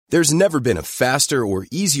There's never been a faster or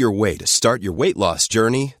easier way to start your weight loss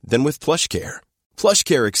journey than with PlushCare.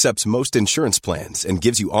 PlushCare accepts most insurance plans and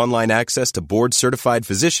gives you online access to board-certified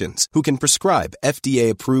physicians who can prescribe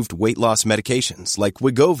FDA-approved weight loss medications like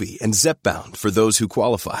Wegovy and Zepbound for those who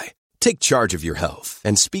qualify. Take charge of your health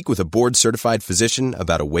and speak with a board-certified physician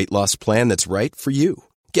about a weight loss plan that's right for you.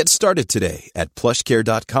 Get started today at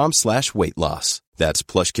plushcare.com/weight loss. That's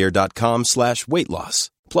plushcare.com/weight loss.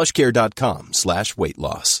 plushcare.com/weight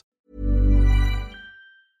loss.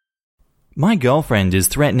 My girlfriend is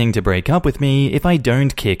threatening to break up with me if I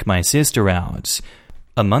don't kick my sister out.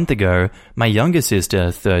 A month ago, my younger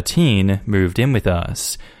sister, 13, moved in with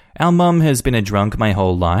us. Our mum has been a drunk my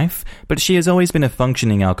whole life, but she has always been a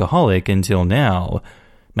functioning alcoholic until now.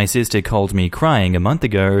 My sister called me crying a month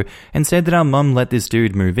ago and said that our mum let this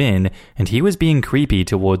dude move in and he was being creepy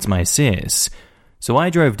towards my sis. So I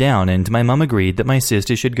drove down and my mum agreed that my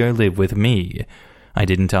sister should go live with me. I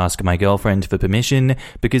didn't ask my girlfriend for permission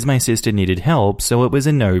because my sister needed help, so it was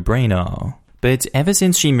a no-brainer. But ever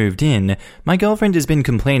since she moved in, my girlfriend has been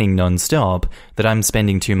complaining non-stop that I'm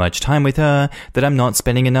spending too much time with her, that I'm not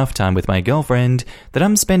spending enough time with my girlfriend, that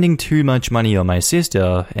I'm spending too much money on my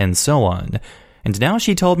sister, and so on. And now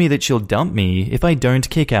she told me that she'll dump me if I don't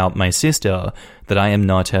kick out my sister, that I am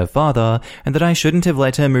not her father, and that I shouldn't have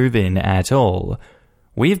let her move in at all.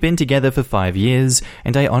 We've been together for 5 years,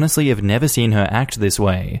 and I honestly have never seen her act this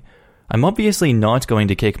way. I'm obviously not going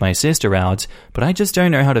to kick my sister out, but I just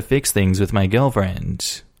don't know how to fix things with my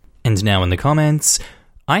girlfriend. And now in the comments,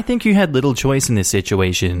 I think you had little choice in this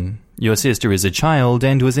situation. Your sister is a child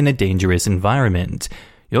and was in a dangerous environment.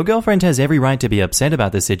 Your girlfriend has every right to be upset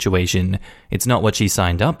about the situation. It's not what she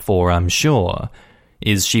signed up for, I'm sure.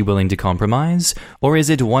 Is she willing to compromise? Or is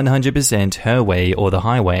it 100% her way or the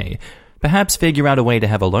highway? Perhaps figure out a way to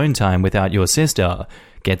have alone time without your sister.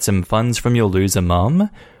 Get some funds from your loser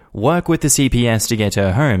mum. Work with the CPS to get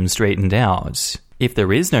her home straightened out. If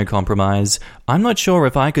there is no compromise, I'm not sure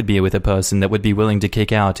if I could be with a person that would be willing to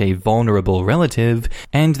kick out a vulnerable relative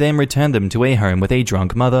and then return them to a home with a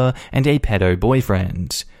drunk mother and a pedo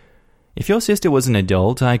boyfriend. If your sister was an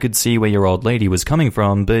adult, I could see where your old lady was coming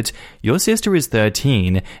from, but your sister is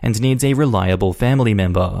 13 and needs a reliable family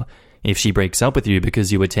member. If she breaks up with you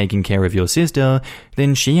because you were taking care of your sister,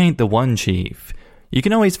 then she ain't the one, chief. You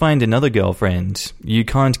can always find another girlfriend. You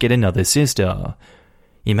can't get another sister.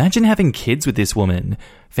 Imagine having kids with this woman.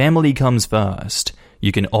 Family comes first.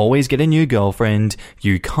 You can always get a new girlfriend.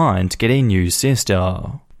 You can't get a new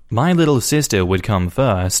sister. My little sister would come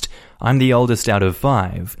first. I'm the oldest out of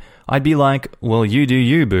 5. I'd be like, well, you do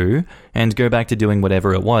you, boo, and go back to doing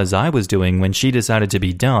whatever it was I was doing when she decided to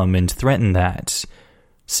be dumb and threaten that.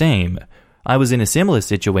 Same. I was in a similar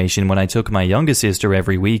situation when I took my younger sister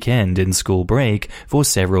every weekend in school break for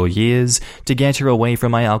several years to get her away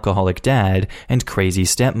from my alcoholic dad and crazy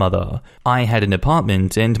stepmother. I had an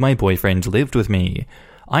apartment and my boyfriend lived with me.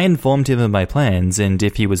 I informed him of my plans, and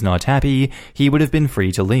if he was not happy, he would have been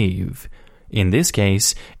free to leave. In this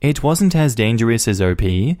case, it wasn't as dangerous as OP,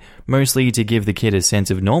 mostly to give the kid a sense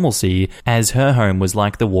of normalcy, as her home was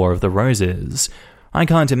like the War of the Roses. I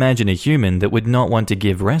can't imagine a human that would not want to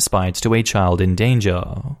give respite to a child in danger.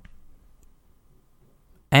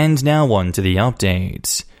 And now on to the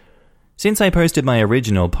update. Since I posted my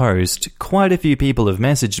original post, quite a few people have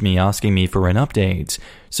messaged me asking me for an update,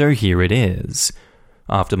 so here it is.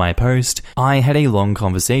 After my post, I had a long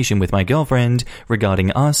conversation with my girlfriend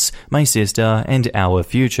regarding us, my sister, and our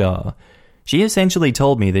future. She essentially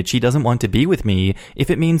told me that she doesn't want to be with me if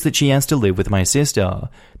it means that she has to live with my sister,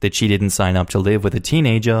 that she didn't sign up to live with a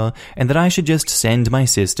teenager, and that I should just send my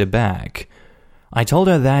sister back. I told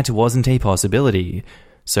her that wasn't a possibility,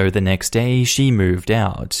 so the next day she moved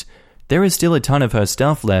out. There is still a ton of her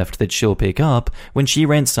stuff left that she'll pick up when she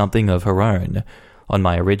rents something of her own. On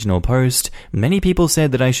my original post, many people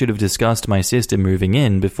said that I should have discussed my sister moving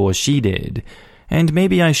in before she did. And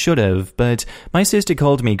maybe I should have, but my sister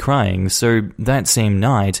called me crying, so that same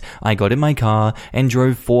night, I got in my car and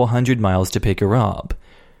drove 400 miles to pick her up.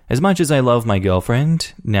 As much as I love my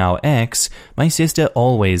girlfriend, now ex, my sister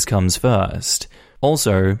always comes first.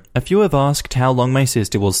 Also, a few have asked how long my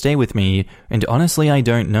sister will stay with me, and honestly I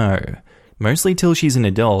don't know. Mostly till she's an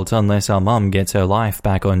adult, unless our mum gets her life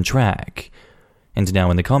back on track. And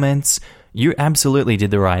now in the comments, you absolutely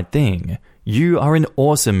did the right thing. You are an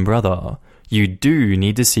awesome brother. You do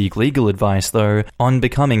need to seek legal advice, though, on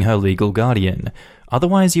becoming her legal guardian.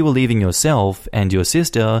 Otherwise, you are leaving yourself and your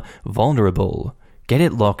sister vulnerable. Get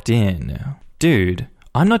it locked in. Dude,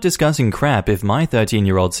 I'm not discussing crap if my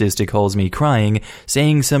 13-year-old sister calls me crying,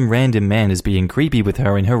 saying some random man is being creepy with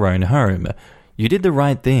her in her own home. You did the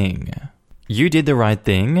right thing. You did the right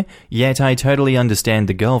thing, yet I totally understand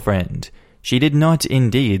the girlfriend. She did not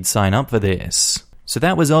indeed sign up for this. So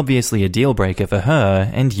that was obviously a deal breaker for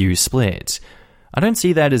her, and you split. I don't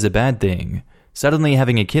see that as a bad thing. Suddenly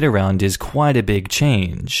having a kid around is quite a big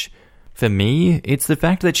change. For me, it's the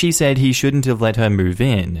fact that she said he shouldn't have let her move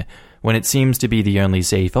in, when it seems to be the only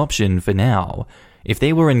safe option for now. If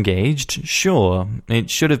they were engaged, sure, it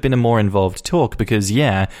should have been a more involved talk because,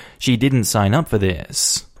 yeah, she didn't sign up for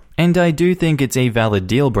this. And I do think it's a valid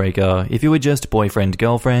deal breaker if you were just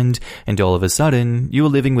boyfriend-girlfriend and all of a sudden you were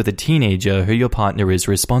living with a teenager who your partner is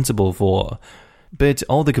responsible for. But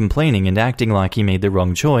all the complaining and acting like he made the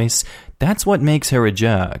wrong choice, that's what makes her a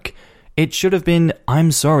jerk. It should have been,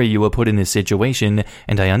 I'm sorry you were put in this situation,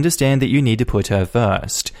 and I understand that you need to put her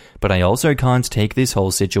first, but I also can't take this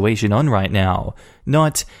whole situation on right now.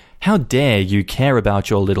 Not, how dare you care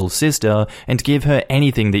about your little sister and give her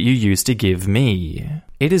anything that you used to give me.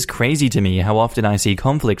 It is crazy to me how often I see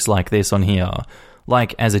conflicts like this on here.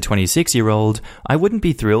 Like, as a 26-year-old, I wouldn't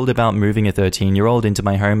be thrilled about moving a 13-year-old into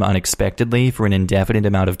my home unexpectedly for an indefinite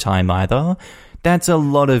amount of time either. That's a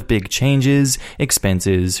lot of big changes,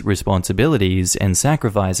 expenses, responsibilities, and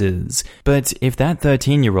sacrifices. But if that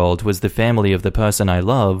 13-year-old was the family of the person I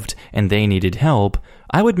loved, and they needed help,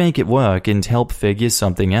 I would make it work and help figure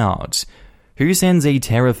something out. Who sends a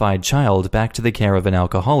terrified child back to the care of an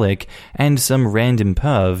alcoholic and some random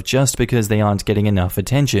perv just because they aren't getting enough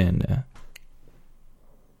attention?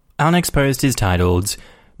 Our next post is titled,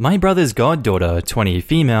 My brother's goddaughter, 20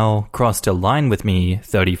 female, crossed a line with me,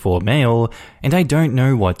 34 male, and I don't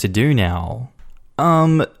know what to do now.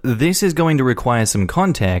 This is going to require some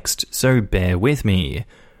context, so bear with me.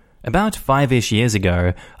 About 5-ish years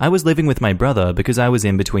ago, I was living with my brother because I was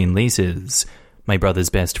in between leases. My brother's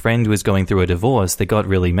best friend was going through a divorce that got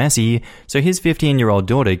really messy, so his 15-year-old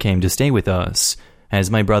daughter came to stay with us,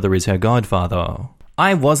 as my brother is her godfather.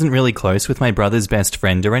 I wasn't really close with my brother's best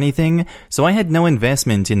friend or anything, so I had no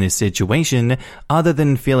investment in this situation other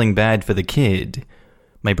than feeling bad for the kid.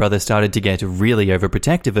 My brother started to get really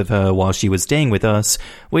overprotective of her while she was staying with us,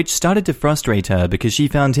 which started to frustrate her because she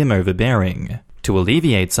found him overbearing. To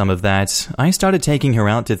alleviate some of that, I started taking her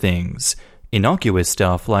out to things. Innocuous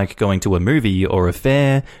stuff like going to a movie or a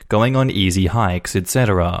fair, going on easy hikes,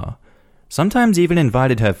 etc. Sometimes even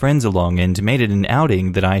invited her friends along and made it an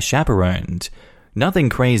outing that I chaperoned. Nothing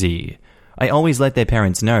crazy. I always let their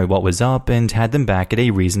parents know what was up and had them back at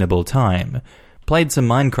a reasonable time. Played some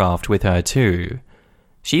Minecraft with her too.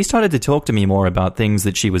 She started to talk to me more about things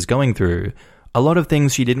that she was going through. A lot of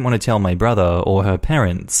things she didn't want to tell my brother or her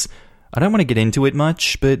parents. I don't want to get into it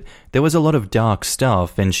much, but there was a lot of dark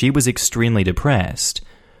stuff and she was extremely depressed.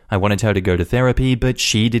 I wanted her to go to therapy, but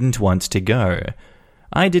she didn't want to go.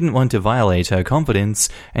 I didn't want to violate her confidence,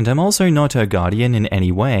 and I'm also not her guardian in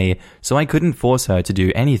any way, so I couldn't force her to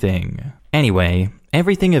do anything. Anyway,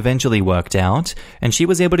 everything eventually worked out, and she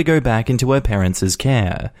was able to go back into her parents'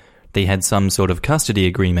 care. They had some sort of custody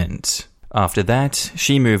agreement. After that,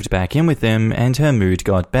 she moved back in with them, and her mood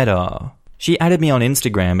got better. She added me on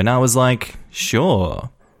Instagram, and I was like, sure.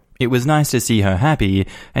 It was nice to see her happy,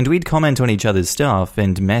 and we'd comment on each other's stuff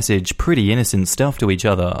and message pretty innocent stuff to each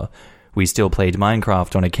other. We still played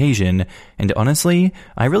Minecraft on occasion, and honestly,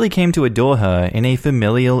 I really came to adore her in a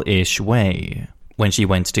familial-ish way. When she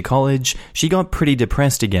went to college, she got pretty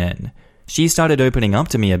depressed again. She started opening up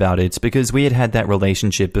to me about it because we had had that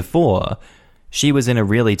relationship before. She was in a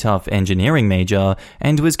really tough engineering major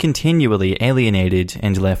and was continually alienated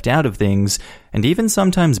and left out of things, and even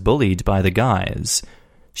sometimes bullied by the guys.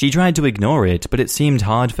 She tried to ignore it, but it seemed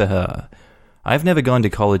hard for her. I've never gone to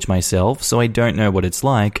college myself, so I don't know what it's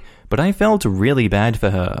like, but I felt really bad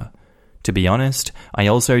for her. To be honest, I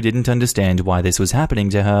also didn't understand why this was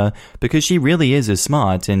happening to her, because she really is a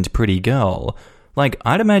smart and pretty girl. Like,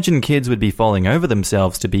 I'd imagine kids would be falling over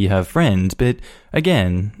themselves to be her friend, but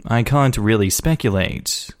again, I can't really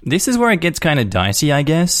speculate. This is where it gets kind of dicey, I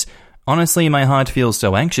guess. Honestly, my heart feels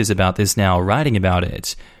so anxious about this now, writing about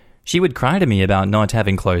it. She would cry to me about not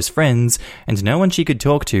having close friends and no one she could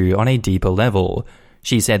talk to on a deeper level.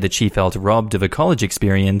 She said that she felt robbed of a college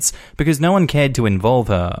experience because no one cared to involve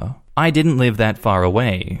her. I didn't live that far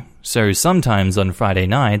away, so sometimes on Friday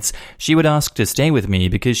nights, she would ask to stay with me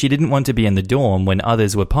because she didn't want to be in the dorm when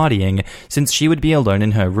others were partying since she would be alone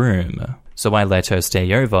in her room. So I let her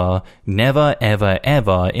stay over, never ever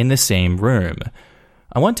ever in the same room.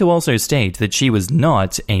 I want to also state that she was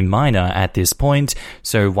not a minor at this point,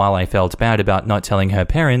 so while I felt bad about not telling her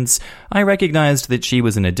parents, I recognized that she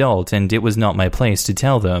was an adult and it was not my place to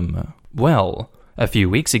tell them. Well, a few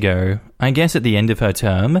weeks ago, I guess at the end of her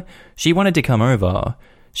term, she wanted to come over.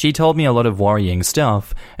 She told me a lot of worrying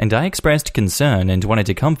stuff, and I expressed concern and wanted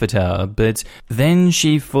to comfort her, but then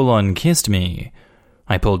she full-on kissed me.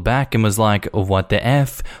 I pulled back and was like, what the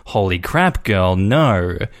F? Holy crap, girl,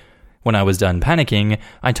 no. When I was done panicking,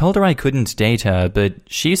 I told her I couldn't date her, but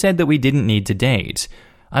she said that we didn't need to date.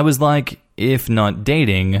 I was like, if not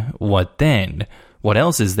dating, what then? What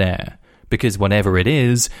else is there? Because whatever it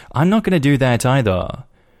is, I'm not going to do that either.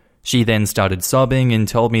 She then started sobbing and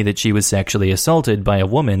told me that she was sexually assaulted by a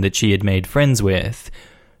woman that she had made friends with.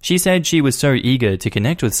 She said she was so eager to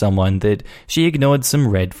connect with someone that she ignored some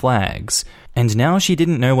red flags, and now she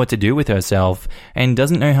didn't know what to do with herself and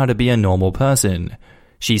doesn't know how to be a normal person.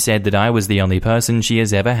 She said that I was the only person she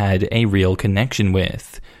has ever had a real connection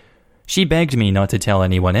with. She begged me not to tell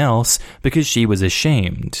anyone else because she was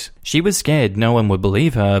ashamed. She was scared no one would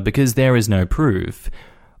believe her because there is no proof.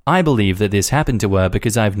 I believe that this happened to her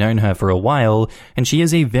because I've known her for a while and she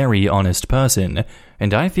is a very honest person,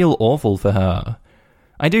 and I feel awful for her.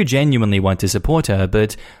 I do genuinely want to support her,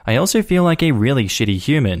 but I also feel like a really shitty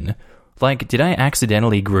human. Like, did I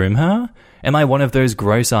accidentally groom her? Am I one of those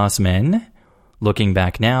gross-ass men? Looking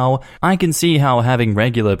back now, I can see how having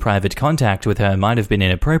regular private contact with her might have been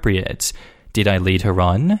inappropriate. Did I lead her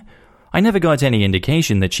on? I never got any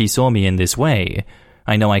indication that she saw me in this way.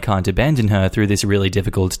 I know I can't abandon her through this really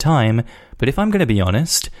difficult time, but if I'm going to be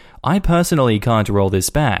honest, I personally can't roll this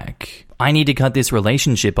back. I need to cut this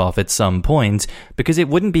relationship off at some point because it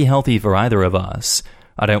wouldn't be healthy for either of us.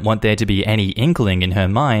 I don't want there to be any inkling in her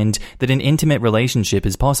mind that an intimate relationship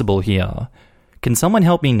is possible here. Can someone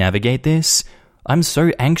help me navigate this? I'm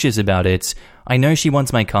so anxious about it. I know she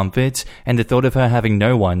wants my comfort, and the thought of her having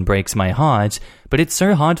no one breaks my heart, but it's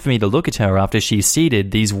so hard for me to look at her after she's seeded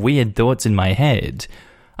these weird thoughts in my head.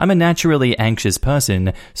 I'm a naturally anxious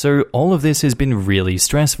person, so all of this has been really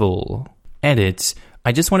stressful. Edit.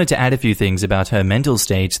 I just wanted to add a few things about her mental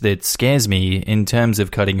state that scares me in terms of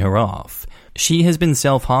cutting her off. She has been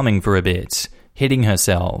self-harming for a bit, hitting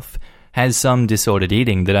herself, has some disordered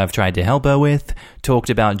eating that I've tried to help her with, talked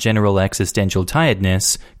about general existential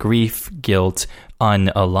tiredness, grief, guilt,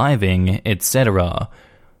 unaliving, etc.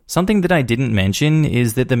 Something that I didn't mention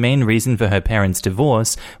is that the main reason for her parents'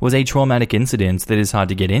 divorce was a traumatic incident that is hard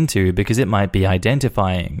to get into because it might be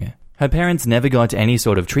identifying. Her parents never got any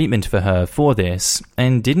sort of treatment for her for this,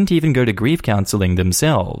 and didn't even go to grief counseling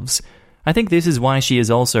themselves. I think this is why she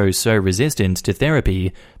is also so resistant to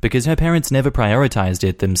therapy, because her parents never prioritized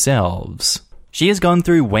it themselves. She has gone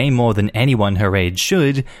through way more than anyone her age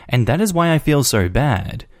should, and that is why I feel so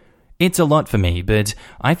bad. It's a lot for me, but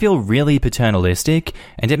I feel really paternalistic,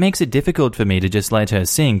 and it makes it difficult for me to just let her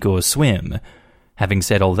sink or swim. Having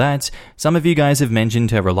said all that, some of you guys have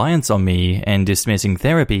mentioned her reliance on me and dismissing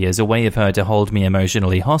therapy as a way of her to hold me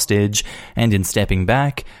emotionally hostage, and in stepping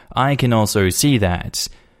back, I can also see that.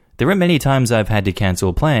 There are many times I've had to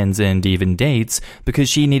cancel plans and even dates because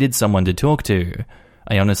she needed someone to talk to.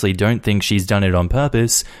 I honestly don't think she's done it on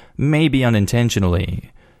purpose, maybe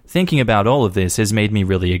unintentionally. Thinking about all of this has made me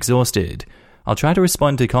really exhausted. I'll try to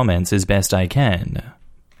respond to comments as best I can.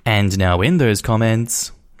 And now in those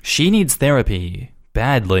comments, she needs therapy,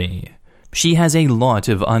 badly. She has a lot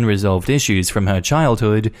of unresolved issues from her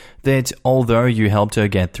childhood that, although you helped her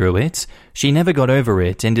get through it, she never got over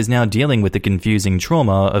it and is now dealing with the confusing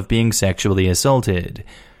trauma of being sexually assaulted.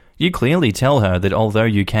 You clearly tell her that although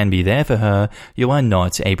you can be there for her, you are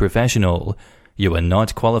not a professional. You are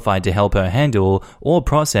not qualified to help her handle or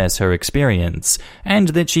process her experience, and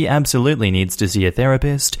that she absolutely needs to see a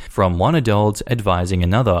therapist from one adult advising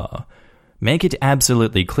another. Make it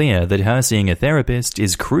absolutely clear that her seeing a therapist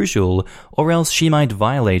is crucial, or else she might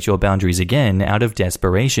violate your boundaries again out of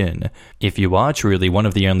desperation. If you are truly one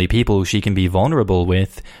of the only people she can be vulnerable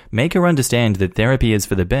with, make her understand that therapy is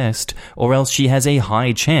for the best, or else she has a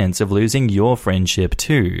high chance of losing your friendship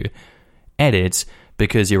too. Edit.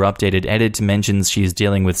 Because your updated edit mentions she's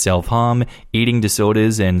dealing with self-harm, eating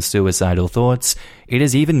disorders, and suicidal thoughts, it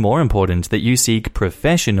is even more important that you seek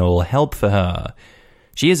professional help for her.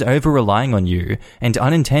 She is over-relying on you and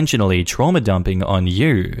unintentionally trauma-dumping on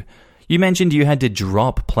you. You mentioned you had to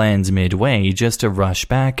drop plans midway just to rush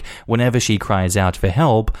back whenever she cries out for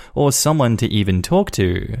help or someone to even talk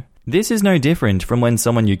to. This is no different from when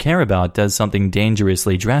someone you care about does something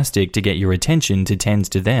dangerously drastic to get your attention to tend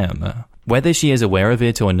to them. Whether she is aware of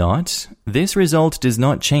it or not, this result does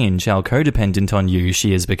not change how codependent on you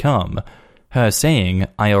she has become. Her saying,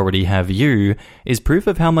 "I already have you," is proof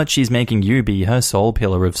of how much she's making you be her sole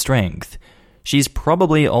pillar of strength. She's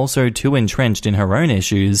probably also too entrenched in her own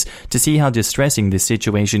issues to see how distressing this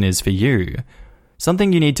situation is for you.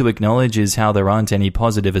 Something you need to acknowledge is how there aren't any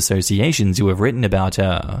positive associations you have written about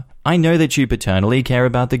her. I know that you paternally care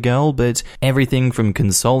about the girl, but everything from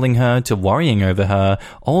consoling her to worrying over her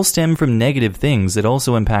all stem from negative things that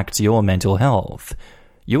also impact your mental health.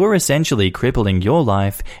 You are essentially crippling your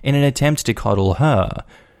life in an attempt to coddle her.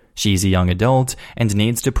 She's a young adult and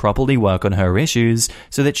needs to properly work on her issues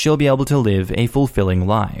so that she'll be able to live a fulfilling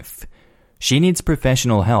life. She needs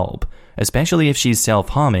professional help, especially if she's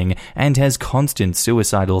self-harming and has constant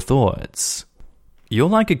suicidal thoughts. You're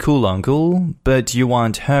like a cool uncle, but you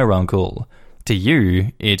aren't her uncle. To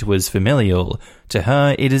you, it was familial. To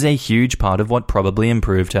her, it is a huge part of what probably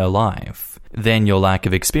improved her life. Then your lack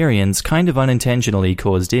of experience kind of unintentionally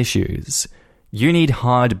caused issues. You need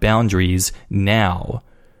hard boundaries now.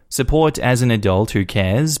 Support as an adult who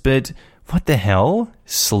cares, but what the hell?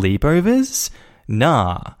 Sleepovers?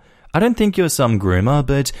 Nah. I don't think you're some groomer,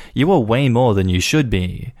 but you are way more than you should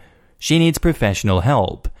be. She needs professional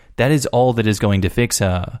help. That is all that is going to fix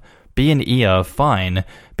her. Be an ear, fine.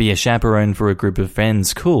 Be a chaperone for a group of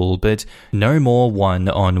friends, cool, but no more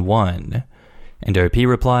one-on-one. And OP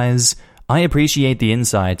replies, I appreciate the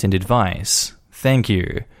insight and advice. Thank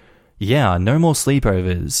you. Yeah, no more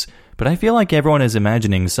sleepovers. But I feel like everyone is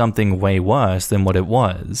imagining something way worse than what it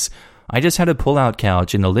was. I just had a pull-out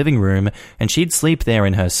couch in the living room and she'd sleep there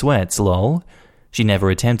in her sweats, lol. She never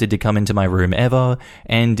attempted to come into my room ever,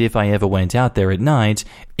 and if I ever went out there at night,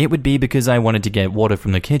 it would be because I wanted to get water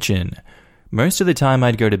from the kitchen. Most of the time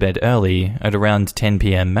I'd go to bed early, at around 10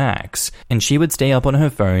 p.m. max, and she would stay up on her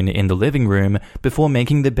phone in the living room before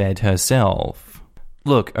making the bed herself.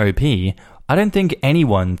 Look, OP, I don't think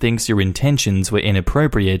anyone thinks your intentions were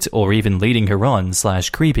inappropriate or even leading her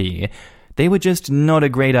on/creepy. They were just not a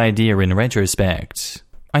great idea in retrospect.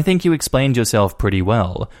 I think you explained yourself pretty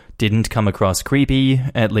well. Didn't come across creepy,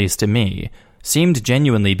 at least to me. Seemed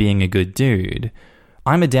genuinely being a good dude.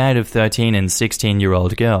 I'm a dad of 13 and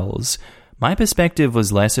 16-year-old girls. My perspective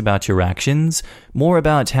was less about your actions, more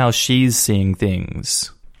about how she's seeing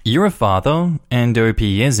things. You're a father, and OP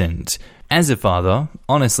isn't. As a father,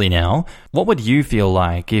 honestly now, what would you feel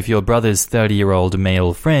like if your brother's 30-year-old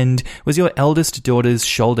male friend was your eldest daughter's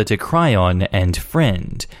shoulder to cry on and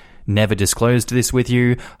friend? Never disclosed this with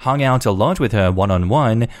you, hung out a lot with her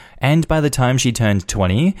one-on-one, and by the time she turned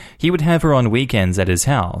 20, he would have her on weekends at his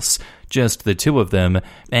house, just the two of them,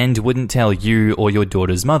 and wouldn't tell you or your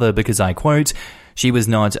daughter's mother because, I quote, she was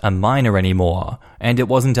not a minor anymore, and it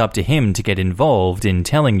wasn't up to him to get involved in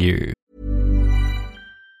telling you.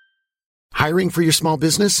 Hiring for your small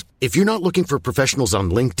business? If you're not looking for professionals on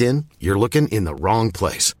LinkedIn, you're looking in the wrong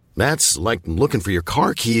place. That's like looking for your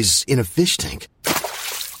car keys in a fish tank.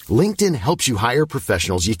 LinkedIn helps you hire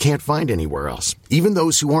professionals you can't find anywhere else, even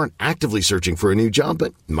those who aren't actively searching for a new job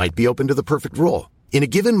but might be open to the perfect role. In a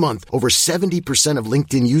given month, over 70% of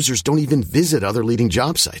LinkedIn users don't even visit other leading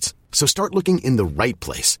job sites. So start looking in the right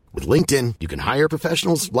place. With LinkedIn, you can hire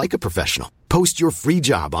professionals like a professional. Post your free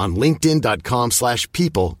job on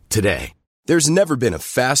linkedin.com/people today. There's never been a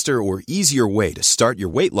faster or easier way to start your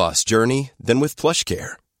weight loss journey than with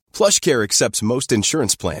PlushCare. PlushCare accepts most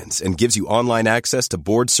insurance plans and gives you online access to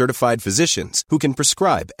board-certified physicians who can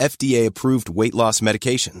prescribe FDA-approved weight loss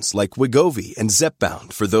medications like Wegovy and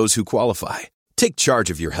Zepbound for those who qualify. Take charge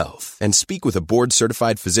of your health and speak with a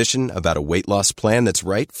board-certified physician about a weight loss plan that's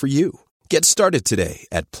right for you. Get started today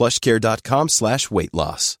at plushcare.com/weight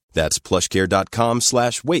loss. That's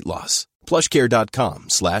plushcare.com/weight loss.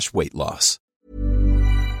 plushcare.com/weight loss.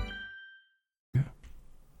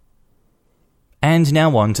 And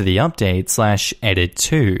now on to the update/edit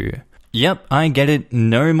 2. Yep, I get it,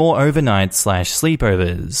 no more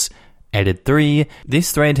overnight/sleepovers. Edit 3,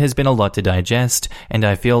 this thread has been a lot to digest, and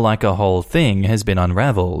I feel like a whole thing has been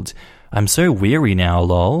unraveled. I'm so weary now,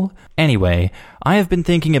 lol. Anyway, I have been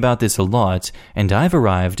thinking about this a lot, and I've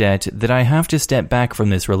arrived at that I have to step back from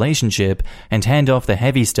this relationship and hand off the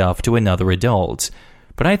heavy stuff to another adult.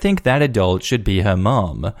 But I think that adult should be her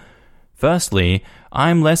mom. Firstly,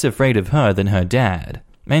 I'm less afraid of her than her dad,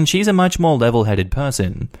 and she's a much more level-headed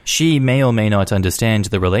person. She may or may not understand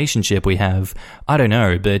the relationship we have, I don't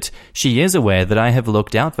know, but she is aware that I have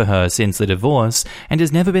looked out for her since the divorce and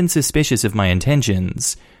has never been suspicious of my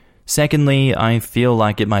intentions. Secondly, I feel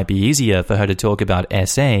like it might be easier for her to talk about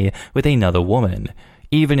SA with another woman,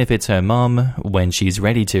 even if it's her mum, when she's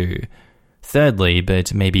ready to. Thirdly,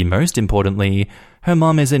 but maybe most importantly, her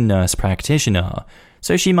mum is a nurse practitioner,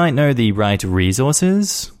 so she might know the right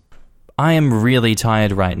resources. I am really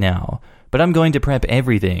tired right now, but I'm going to prep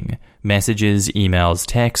everything, messages, emails,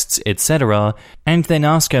 texts, etc., and then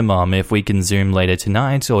ask her mum if we can Zoom later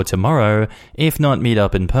tonight or tomorrow, if not meet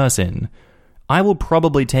up in person. I will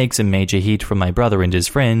probably take some major heat from my brother and his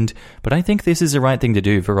friend, but I think this is the right thing to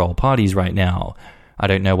do for all parties right now. I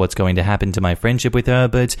don't know what's going to happen to my friendship with her,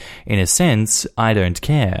 but in a sense, I don't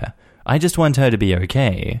care. I just want her to be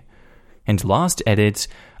okay. And last edit,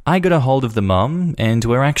 I got a hold of the mum, and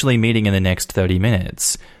we're actually meeting in the next 30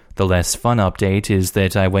 minutes. The less fun update is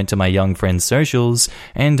that I went to my young friend's socials,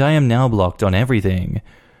 and I am now blocked on everything.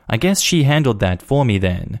 I guess she handled that for me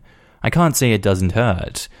then. I can't say it doesn't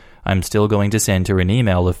hurt. I'm still going to send her an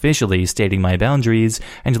email officially stating my boundaries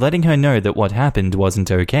and letting her know that what happened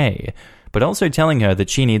wasn't okay, but also telling her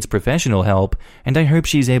that she needs professional help, and I hope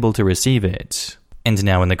she's able to receive it. And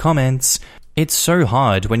now in the comments, it's so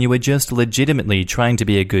hard when you are just legitimately trying to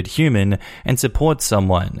be a good human and support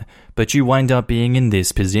someone, but you wind up being in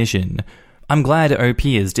this position. I'm glad OP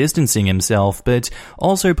is distancing himself, but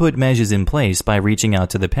also put measures in place by reaching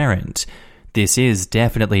out to the parent. This is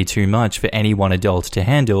definitely too much for any one adult to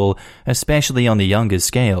handle, especially on the younger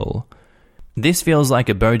scale. This feels like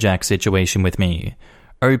a BoJack situation with me.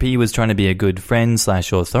 OP was trying to be a good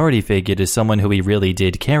friend/authority figure to someone who he really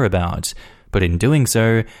did care about, but in doing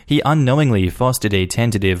so, he unknowingly fostered a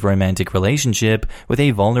tentative romantic relationship with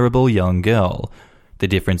a vulnerable young girl. The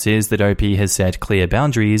difference is that OP has set clear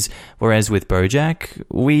boundaries, whereas with BoJack,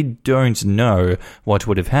 we don't know what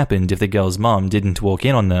would have happened if the girl's mom didn't walk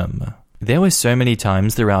in on them. There were so many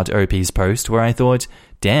times throughout OP's post where I thought,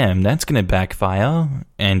 damn, that's gonna backfire,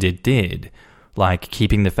 and it did. Like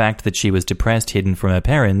keeping the fact that she was depressed hidden from her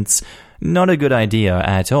parents, not a good idea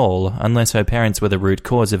at all, unless her parents were the root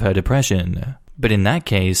cause of her depression. But in that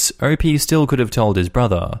case, OP still could have told his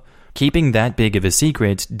brother. Keeping that big of a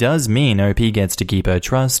secret does mean OP gets to keep her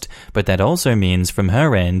trust, but that also means from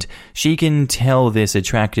her end, she can tell this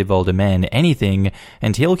attractive older man anything,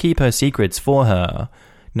 and he'll keep her secrets for her.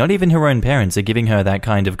 Not even her own parents are giving her that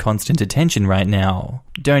kind of constant attention right now.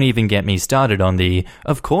 Don't even get me started on the,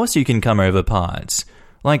 of course you can come over parts.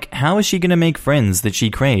 Like, how is she gonna make friends that she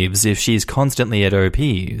craves if she's constantly at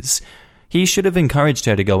OP's? He should have encouraged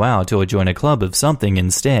her to go out or join a club of something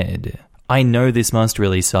instead. I know this must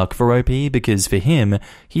really suck for OP because for him,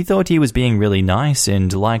 he thought he was being really nice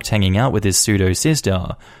and liked hanging out with his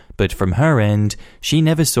pseudo-sister, but from her end, she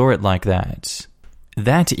never saw it like that.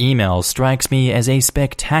 That email strikes me as a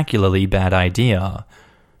spectacularly bad idea.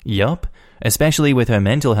 Yup, especially with her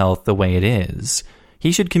mental health the way it is.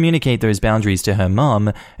 He should communicate those boundaries to her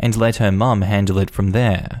mum and let her mum handle it from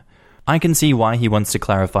there. I can see why he wants to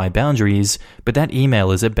clarify boundaries, but that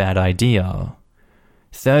email is a bad idea.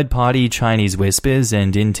 Third-party Chinese whispers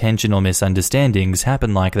and intentional misunderstandings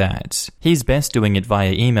happen like that. He's best doing it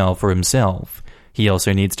via email for himself. He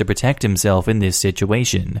also needs to protect himself in this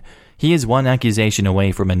situation. He is one accusation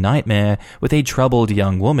away from a nightmare with a troubled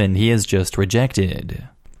young woman he has just rejected.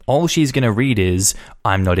 All she's gonna read is,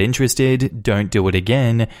 I'm not interested, don't do it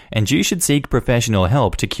again, and you should seek professional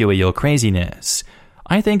help to cure your craziness.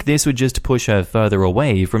 I think this would just push her further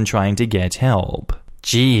away from trying to get help.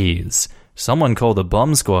 Jeez. Someone call the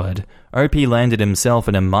bomb squad. OP landed himself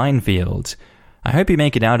in a minefield. I hope you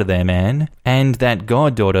make it out of there, man, and that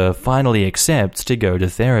goddaughter finally accepts to go to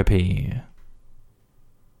therapy.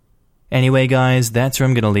 Anyway, guys, that's where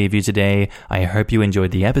I'm going to leave you today. I hope you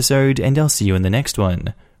enjoyed the episode, and I'll see you in the next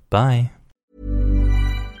one. Bye.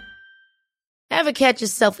 Ever catch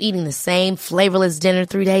yourself eating the same flavorless dinner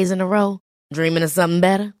 3 days in a row? Dreaming of something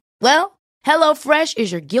better? Well, HelloFresh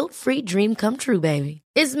is your guilt-free dream come true, baby.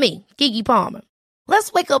 It's me, Keke Palmer.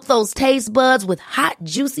 Let's wake up those taste buds with hot,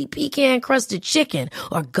 juicy pecan-crusted chicken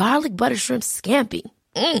or garlic butter shrimp scampi.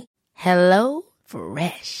 Hello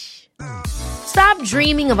Fresh. Stop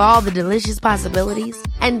dreaming of all the delicious possibilities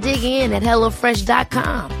and dig in at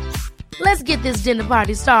HelloFresh.com. Let's get this dinner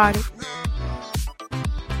party started.